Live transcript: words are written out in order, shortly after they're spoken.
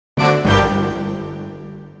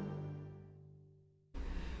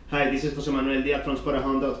Hi, this is José Manuel Díaz from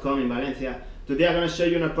Spotahome.com in Valencia. Today I'm going to show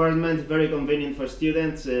you an apartment very convenient for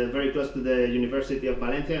students, very close to the University of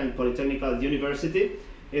Valencia and Polytechnical University.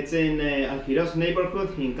 It's in Algirós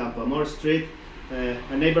neighborhood in Campoamor Street,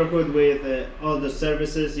 a neighborhood with all the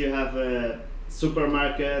services. You have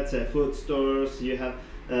supermarkets, food stores, you have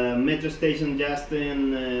metro station just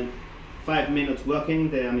in 5 minutes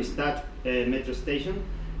walking, the Amistad metro station,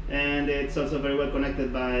 and it's also very well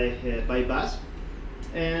connected by bus.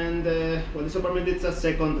 And well, this apartment is a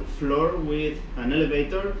second floor with an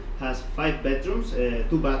elevator, has 5 bedrooms,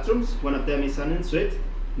 2 bathrooms, one of them is an en-suite,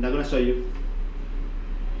 and I'm gonna show you.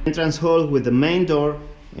 Entrance hall with the main door,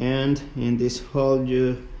 and in this hall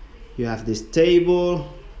you have this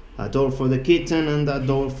table, a door for the kitchen and a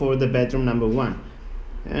door for the bedroom number 1.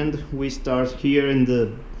 And we start here in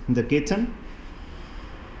the kitchen.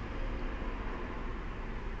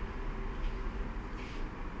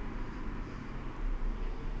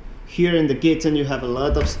 Here in the kitchen you have a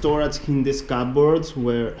lot of storage in these cupboards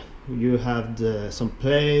where you have some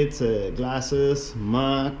plates, glasses,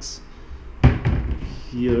 mugs.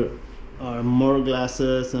 Here are more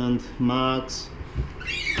glasses and mugs,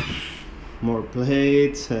 more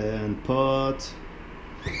plates and pots,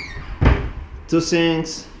 2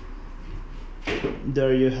 sinks.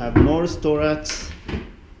 There you have more storage,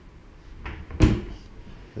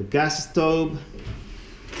 a gas stove,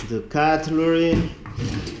 the cutlery,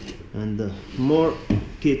 and more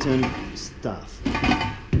kitchen stuff.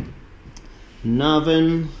 An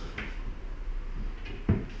oven,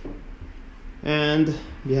 and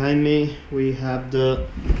behind me we have the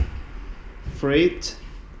fridge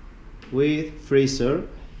with freezer.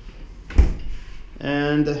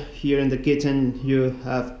 And here in the kitchen you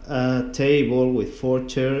have a table with 4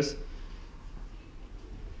 chairs.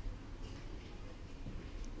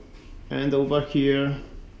 And over here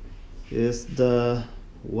is the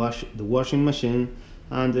washing machine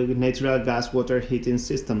and the natural gas water heating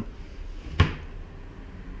system.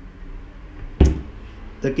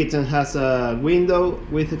 The kitchen has a window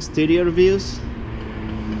with exterior views.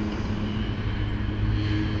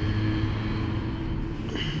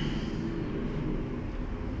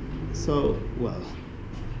 So, well,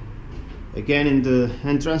 again in the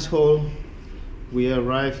entrance hall we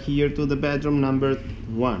arrive here to the bedroom number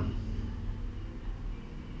 1.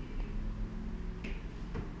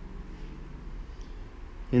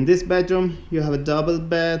 In this bedroom you have a double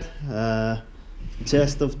bed, a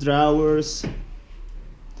chest of drawers,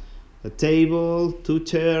 a table, 2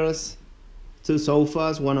 chairs, 2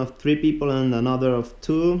 sofas, one of 3 people and another of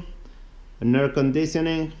 2, an air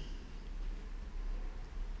conditioning,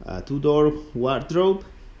 a 2-door wardrobe,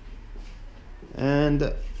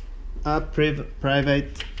 and a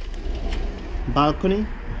private balcony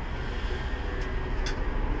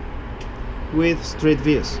with street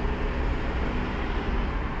views.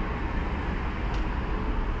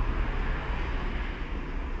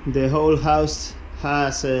 The whole house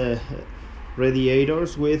has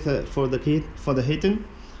radiators with for the heating.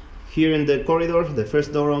 Here in the corridor, the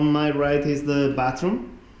first door on my right is the bathroom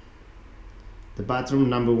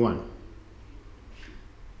number 1.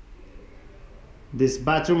 This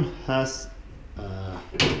bathroom has a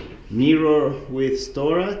mirror with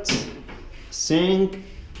storage, sink,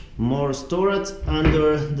 more storage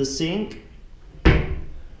under the sink,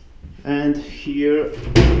 and here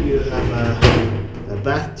you have a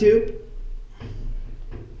bath tube,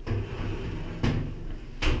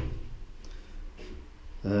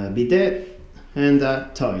 a bidet, and a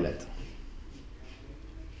toilet.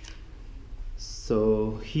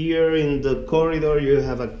 So here in the corridor you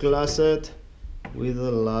have a closet with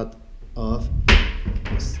a lot of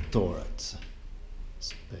storage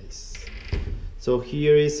space. So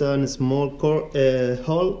here is a small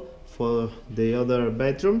hall for the other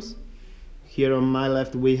bedrooms. Here on my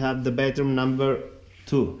left we have the bedroom number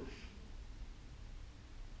 2.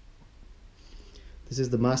 This is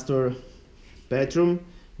the master bedroom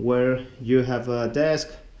where you have a desk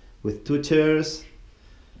with 2 chairs,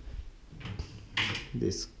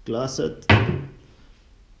 this closet,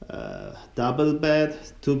 double bed,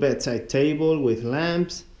 2 bedside table with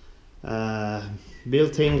lamps,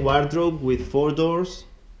 built-in wardrobe with 4 doors,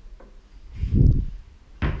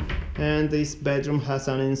 and this bedroom has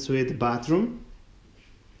an en-suite bathroom.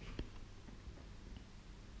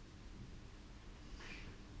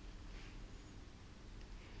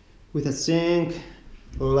 With a sink,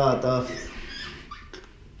 a lot of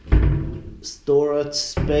storage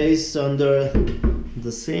space under the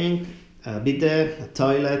sink, a bidet, a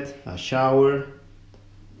toilet, a shower,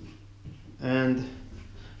 and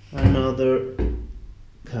another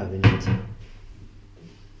cabinet.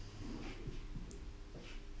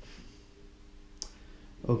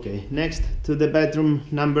 Okay, next to the bedroom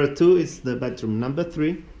number 2 is the bedroom number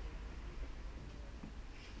 3.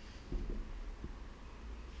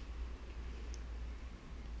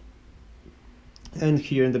 And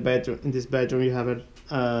here in this bedroom you have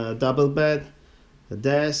a double bed, a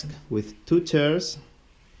desk with 2 chairs,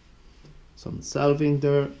 some shelving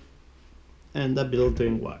there, and a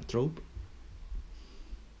built-in wardrobe.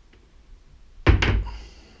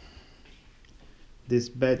 This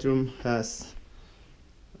bedroom has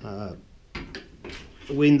a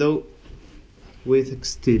window with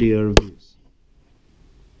exterior views.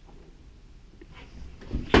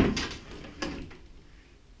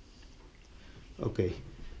 Okay,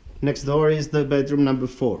 next door is the bedroom number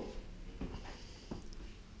 4.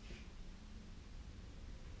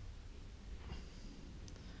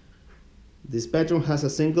 This bedroom has a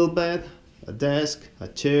single bed, a desk, a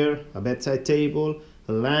chair, a bedside table,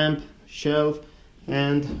 a lamp, shelf,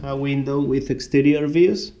 and a window with exterior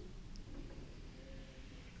views.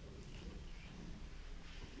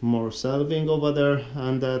 More shelving over there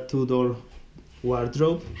and a 2-door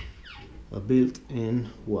wardrobe, a built-in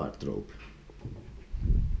wardrobe.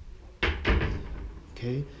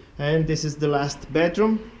 Okay, and this is the last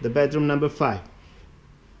bedroom, the bedroom number 5.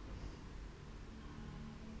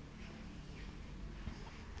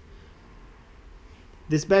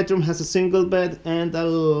 This bedroom has a single bed and a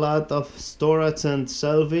lot of storage and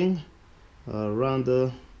shelving around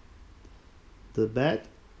the bed.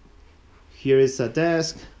 Here is a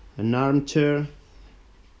desk, an armchair,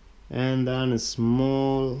 and then a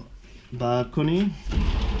small balcony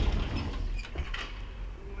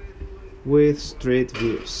with street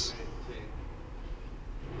views.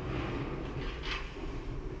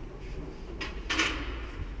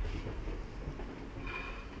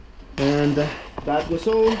 And that was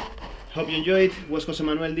all. Hope you enjoyed. Was José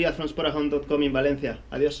Manuel Díaz from Spotahome.com in Valencia.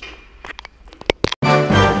 Adiós.